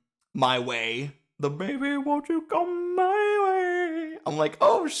My Way. The Baby Won't You Come My Way. I'm like,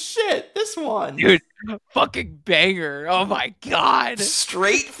 oh shit, this one. Dude, fucking banger. Oh my god.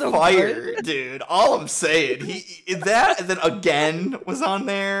 Straight fire, dude. All I'm saying. That and then Again was on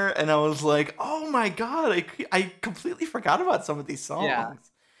there, and I was like, oh my god, I completely forgot about some of these songs. Yeah.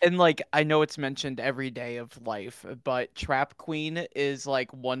 And I know it's mentioned every day of life, but Trap Queen is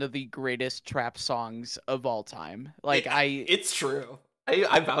one of the greatest trap songs of all time. It's true.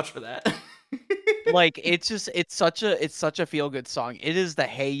 I vouch for that. It's such a feel good song. It is the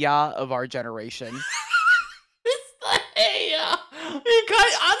Hey Ya of our generation. It's the Hey Ya.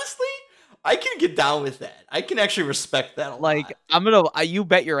 Honestly, I can get down with that. I can actually respect that a lot. You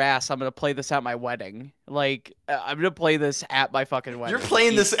bet your ass I'm gonna play this at my wedding. I'm gonna play this at my fucking wedding. You're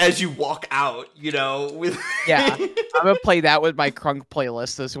playing this as you walk out, with Yeah. I'm gonna play that with my crunk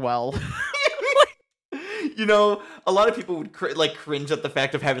playlist as well. A lot of people would cringe at the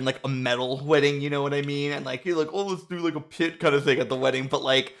fact of having a metal wedding, you know what I mean? And you're like, oh, let's do a pit kind of thing at the wedding.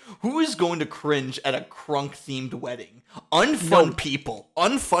 But who is going to cringe at a crunk themed wedding? Unfun people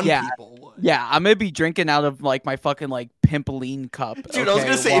would. Yeah, I'm gonna be drinking out of my fucking pimp lean cup. Dude, I was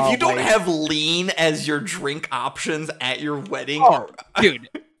gonna say, if you don't have lean as your drink options at your wedding, dude.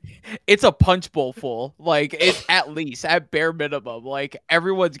 It's a punch bowl full. It's at bare minimum.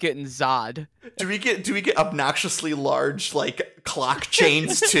 Everyone's getting Zod. Do we get obnoxiously large clock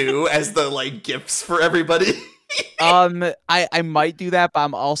chains too as the gifts for everybody? I might do that, but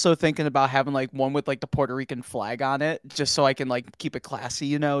I'm also thinking about having one with the Puerto Rican flag on it, just so I can keep it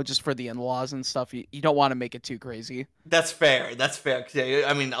classy, just for the in-laws and stuff. You don't want to make it too crazy. That's fair.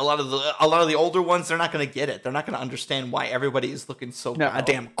 I mean, a lot of the older ones, they're not gonna get it. They're not gonna understand why everybody is looking so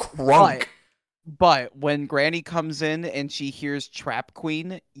goddamn crunk. But when Granny comes in and she hears Trap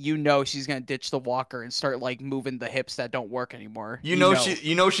Queen, she's gonna ditch the walker and start moving the hips that don't work anymore.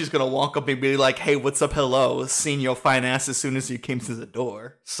 She's gonna walk up and be like, "Hey, what's up? Hello, seen your fine ass as soon as you came through the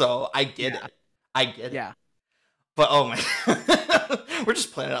door." So I get it. I get it. Yeah. But oh my, we're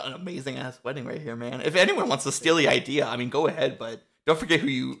just planning out an amazing ass wedding right here, man. If anyone wants to steal the idea, I mean, go ahead, but don't forget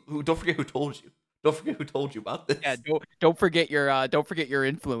who told you. Don't forget who told you about this. Yeah, don't forget your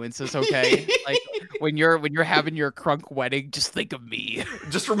influences, okay? when you're having your crunk wedding, just think of me.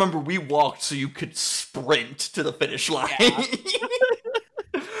 Just remember, we walked so you could sprint to the finish line. Yeah.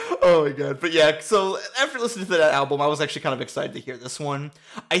 Oh my god. But yeah, so after listening to that album, I was actually kind of excited to hear this one.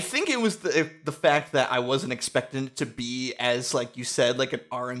 I think it was the fact that I wasn't expecting it to be as, like you said, an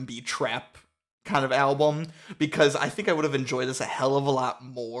R&B trap kind of album, because I think I would have enjoyed this a hell of a lot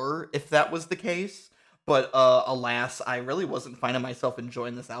more if that was the case. But alas, I really wasn't finding myself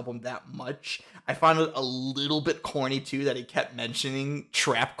enjoying this album that much. I found it a little bit corny too that he kept mentioning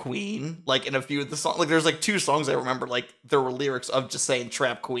Trap Queen, in a few of the songs. There's 2 songs I remember, there were lyrics of just saying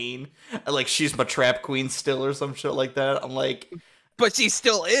Trap Queen, she's my Trap Queen still or some shit like that. I'm like, but she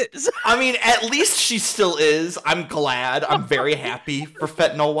still is. I mean, at least she still is. I'm glad. I'm very happy for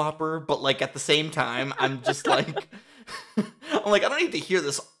Fentanyl Whopper, but at the same time, I'm just I'm I don't need to hear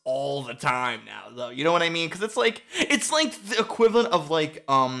this all the time now, though. You know what I mean? Because it's the equivalent of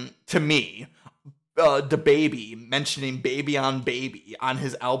to me, DaBaby mentioning Baby on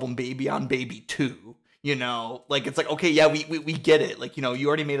his album Baby on Baby 2. It's okay, yeah, we get it. You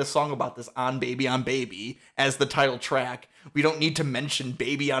already made a song about this on Baby as the title track. We don't need to mention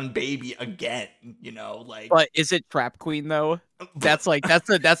Baby on Baby again, But is it Trap Queen though? That's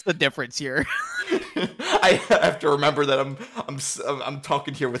the difference here. I have to remember that I'm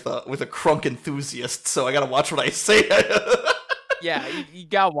talking here with a crunk enthusiast, so I gotta watch what I say. Yeah, you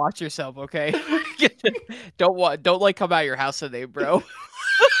gotta watch yourself, okay? Don't come out of your house today, bro.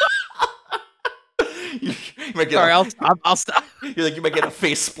 You might get I'll stop. You're you might get a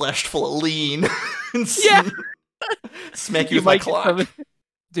face splashed full of lean. Yeah. Smack you You with my might get clock. some.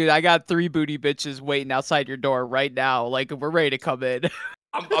 Dude, I got 3 booty bitches waiting outside your door right now. Like, we're ready to come in.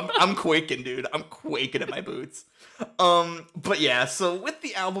 I'm quaking, dude. I'm quaking in my boots. But yeah, so with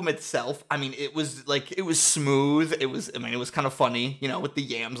the album itself, I mean, it was smooth. It was kind of funny, you know, with the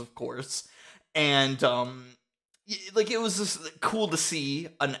yams, of course, and like it was just cool to see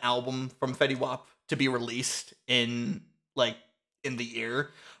an album from Fetty Wap to be released in like in the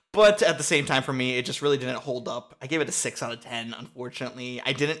year. But at the same time, for me, it just really didn't hold up. I gave it a 6 out of 10. Unfortunately,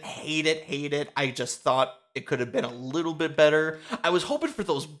 I didn't hate it. Hate it. I just thought it could have been a little bit better. I was hoping for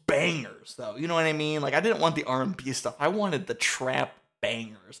those bangers, though. You know what I mean? Like I didn't want the R&B stuff. I wanted the trap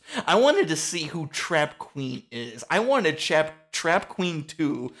bangers. I wanted to see who Trap Queen is. I wanted Trap Queen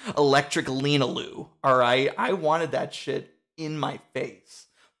 2 Electric Lena Lou. All right, I wanted that shit in my face.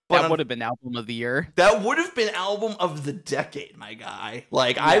 That would have been album of the year. That would have been album of the decade, my guy.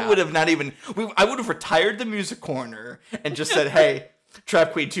 Like Yeah. I would have not even. I would have retired the music corner and just said, "Hey,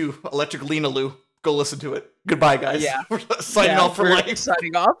 Trap Queen 2 Electric Lena Lou, go listen to it. Goodbye, guys. Yeah. We're signing off for life."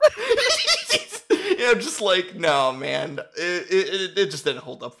 Signing off. Yeah, just like, no, man. It just didn't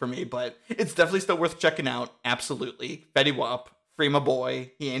hold up for me, but it's definitely still worth checking out. Absolutely. Fetty Wap, free my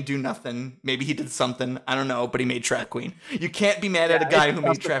boy. He ain't do nothing. Maybe he did something. I don't know, but he made Trap Queen. You can't be mad at a guy who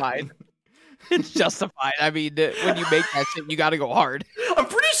made Trap Queen. It's justified. I mean, when you make that shit, you gotta go hard. I'm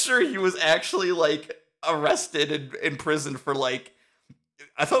pretty sure he was actually, like, arrested and imprisoned for, like,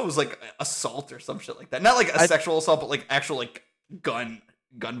 I thought it was, like, assault or some shit like that. Not, like, a sexual assault, but, like, actual, like, gun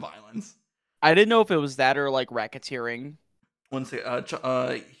violence. I didn't know if it was that or like racketeering. One second.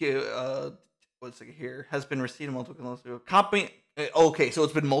 One second here. Has been received multiple copy. Okay, so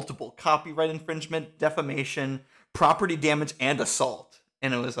it's been multiple copyright infringement, defamation, property damage, and assault.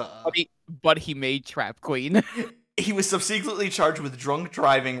 And it was But he made Trap Queen. He was subsequently charged with drunk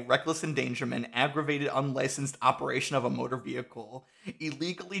driving, reckless endangerment, aggravated unlicensed operation of a motor vehicle,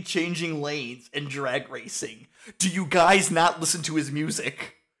 illegally changing lanes, and drag racing. Do you guys not listen to his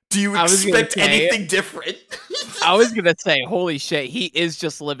music? Do you expect anything different? I was gonna say, holy shit, he is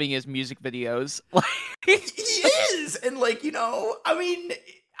just living his music videos. He is, and like, you know, I mean,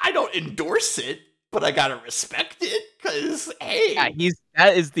 I don't endorse it, but I gotta respect it, cause hey, yeah,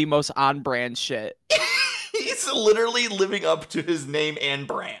 that is the most on-brand shit. He's literally living up to his name and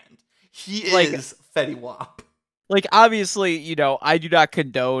brand. He is Fetty Wap. Like, obviously, you know, I do not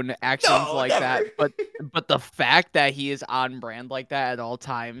condone actions like never. that, but the fact that he is on brand like that at all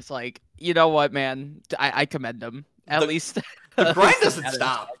times, like, you know what, man, I commend him. At least the grind doesn't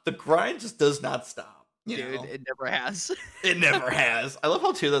stop. The grind just does not stop. Dude, it never has. It never has. I love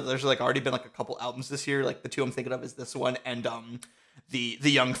how too that there's like already been like a couple albums this year. Like the two I'm thinking of is this one and the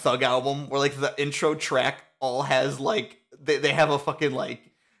Young Thug album, where like the intro track all has like they have a fucking like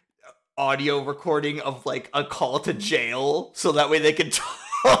audio recording of like a call to jail, so that way they can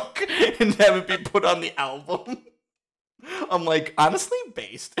talk and have it be put on the album. I'm like, honestly,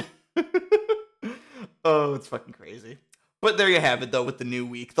 based. Oh, it's fucking crazy. But there you have it, though, with the new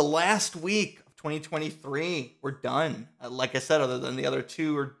week. The last week of 2023. We're done. Like I said, other than the other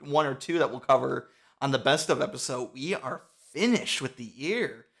one or two that we'll cover on the best of episode, we are finished with the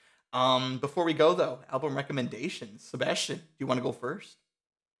year. Before we go, though, album recommendations. Sebastian, do you want to go first?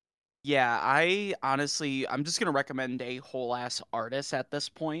 Yeah, I'm just gonna recommend a whole ass artist at this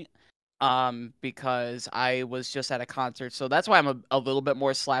point. Because I was just at a concert, so that's why I'm a little bit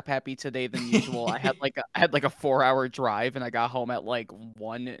more slap happy today than usual. I had like a 4-hour drive, and I got home at like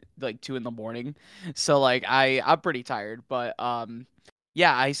 2 in the morning, so like I'm pretty tired. But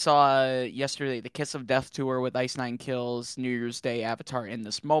yeah, I saw yesterday the Kiss of Death tour with Ice Nine Kills, New Year's Day, Avatar, In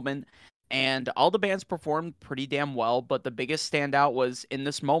This Moment. And all the bands performed pretty damn well, but the biggest standout was In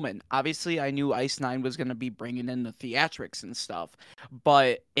This Moment. Obviously, I knew Ice Nine was going to be bringing in the theatrics and stuff,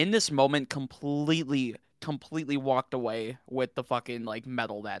 but In This Moment completely walked away with the fucking like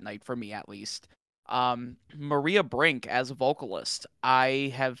metal that night, for me at least. Maria Brink as a vocalist,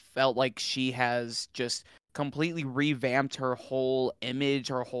 I have felt like she has just completely revamped her whole image,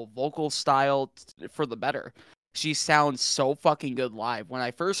 her whole vocal style for the better. She sounds so fucking good live. When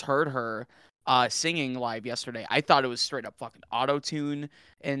I first heard her singing live yesterday, I thought it was straight up fucking auto-tune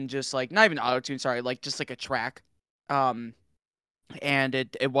and just like, not even auto-tune, sorry, like just like a track. And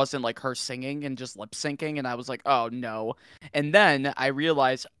it wasn't like her singing and just lip syncing, and I was like, oh no. And then I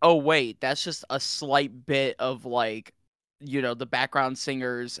realized, oh wait, that's just a slight bit of like, you know, the background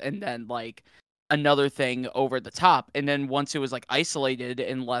singers and then like another thing over the top. And then once it was like isolated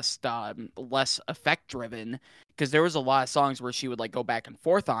and less effect driven, because there was a lot of songs where she would like go back and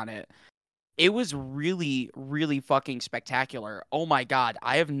forth on it, it was really, really fucking spectacular. Oh my god,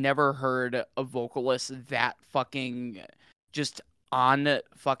 I have never heard a vocalist that fucking just on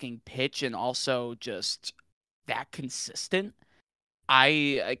fucking pitch and also just that consistent.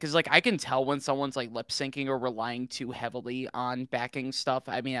 Because like I can tell when someone's like lip syncing or relying too heavily on backing stuff.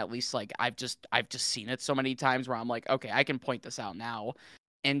 I mean, at least like I've just seen it so many times where I'm like, okay, I can point this out now,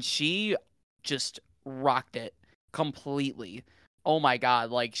 and she just rocked it completely. Oh my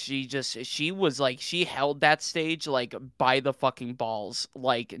god, like she was like she held that stage like by the fucking balls,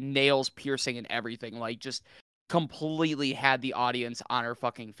 like nails piercing and everything, like just completely had the audience on her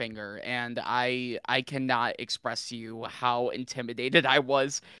fucking finger, and I cannot express to you how intimidated I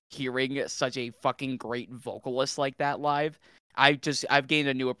was hearing such a fucking great vocalist like that live. I've gained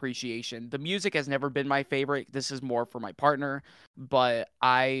a new appreciation. The music has never been my favorite. This is more for my partner, but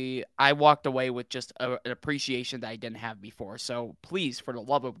I walked away with just an appreciation that I didn't have before. So please, for the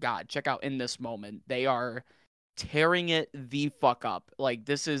love of God, check out In This Moment. They are tearing it the fuck up. Like,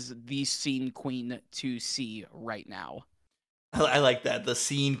 this is the scene queen to see right now. I like that. The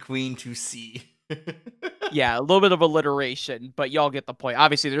scene queen to see. Yeah, a little bit of alliteration, but y'all get the point.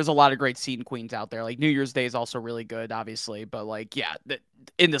 Obviously, there's a lot of great scene queens out there. Like, New Year's Day is also really good, obviously. But, like, yeah,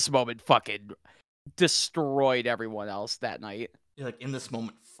 In This Moment fucking destroyed everyone else that night. You're like, In This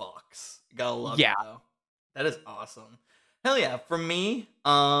Moment fucks. Gotta love Yeah. it, though. That is awesome. Hell yeah. For me,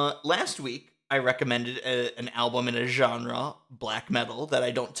 last week, I recommended an album in a genre, black metal, that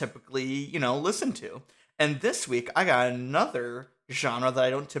I don't typically, listen to. And this week, I got another genre that I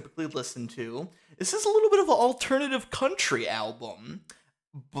don't typically listen to. This is a little bit of an alternative country album.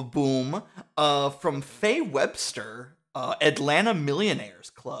 Boom. From Faye Webster, Atlanta Millionaires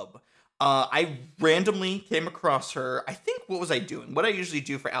Club. I randomly came across her. I think, what was I doing? What I usually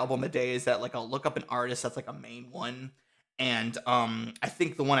do for album a day is that, like, I'll look up an artist that's like a main one. And I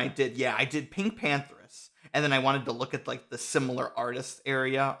think the one I did Pink Pantheress. And then I wanted to look at like the similar artists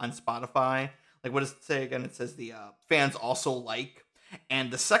area on Spotify. Like, what does it say again? It says the fans also like.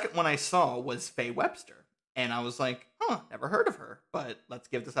 And the second one I saw was Faye Webster. And I was like, never heard of her. But let's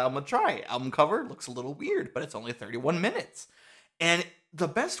give this album a try. Album cover looks a little weird, but it's only 31 minutes. And the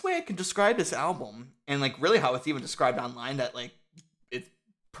best way I can describe this album, and like really how it's even described online, that like it's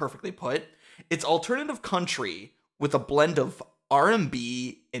perfectly put, it's alternative country with a blend of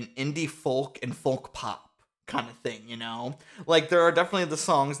R&B and indie folk and folk pop kind of thing, Like, there are definitely the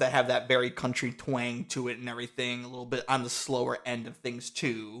songs that have that very country twang to it and everything, a little bit on the slower end of things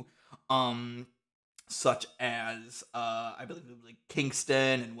too. Such as, I believe it was like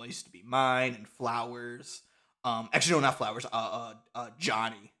Kingston and What Used to Be Mine and Flowers. Actually, no, not Flowers,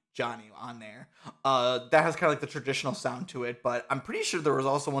 Johnny on there. That has kind of like the traditional sound to it, but I'm pretty sure there was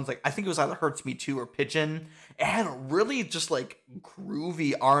also ones like, I think it was either Hurts Me Too or Pigeon. It had a really just like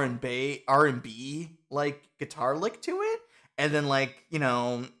groovy R&B like guitar lick to it, and then like,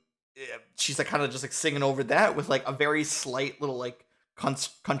 she's like kind of just like singing over that with like a very slight little like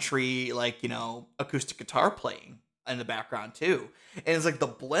country like, acoustic guitar playing in the background too. And it's like the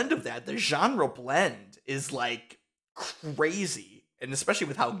blend of that, the genre blend is like crazy. And especially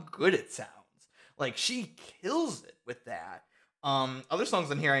with how good it sounds. Like, she kills it with that. Other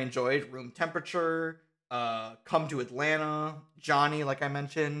songs in here I enjoyed: Room Temperature, Come to Atlanta, Johnny, like I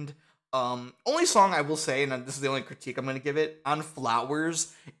mentioned. Only song I will say, and this is the only critique I'm going to give it, on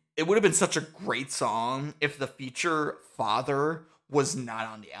Flowers, it would have been such a great song if the feature Father was not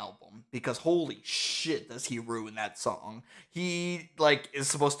on the album. Because holy shit, does he ruin that song. He, like, is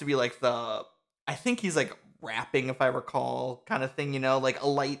supposed to be like I think he's like rapping, if I recall, kind of thing, like a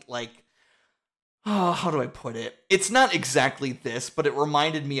light, like, how do I put it? It's not exactly this, but it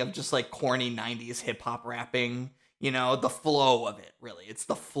reminded me of just like corny 90s hip-hop rapping, the flow of it, really. It's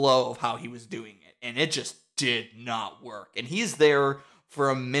the flow of how he was doing it, and it just did not work. And he's there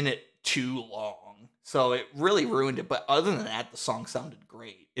for a minute too long, so it really ruined it. But other than that, the song sounded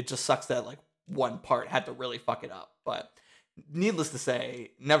great. It just sucks that like one part had to really fuck it up, but needless to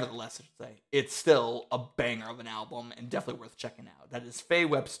say, nevertheless, I should say, it's still a banger of an album and definitely worth checking out. That is Faye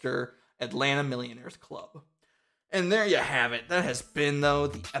Webster, Atlanta Millionaires Club. And there you have it. That has been, though,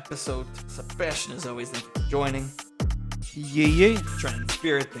 the episode. Sebastian, as always, thank you for joining. Yeah. Trend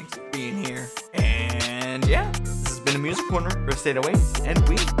Spirit, thanks for being here. And yeah, this has been a Music Corner for State Away, and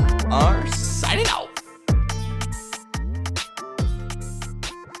we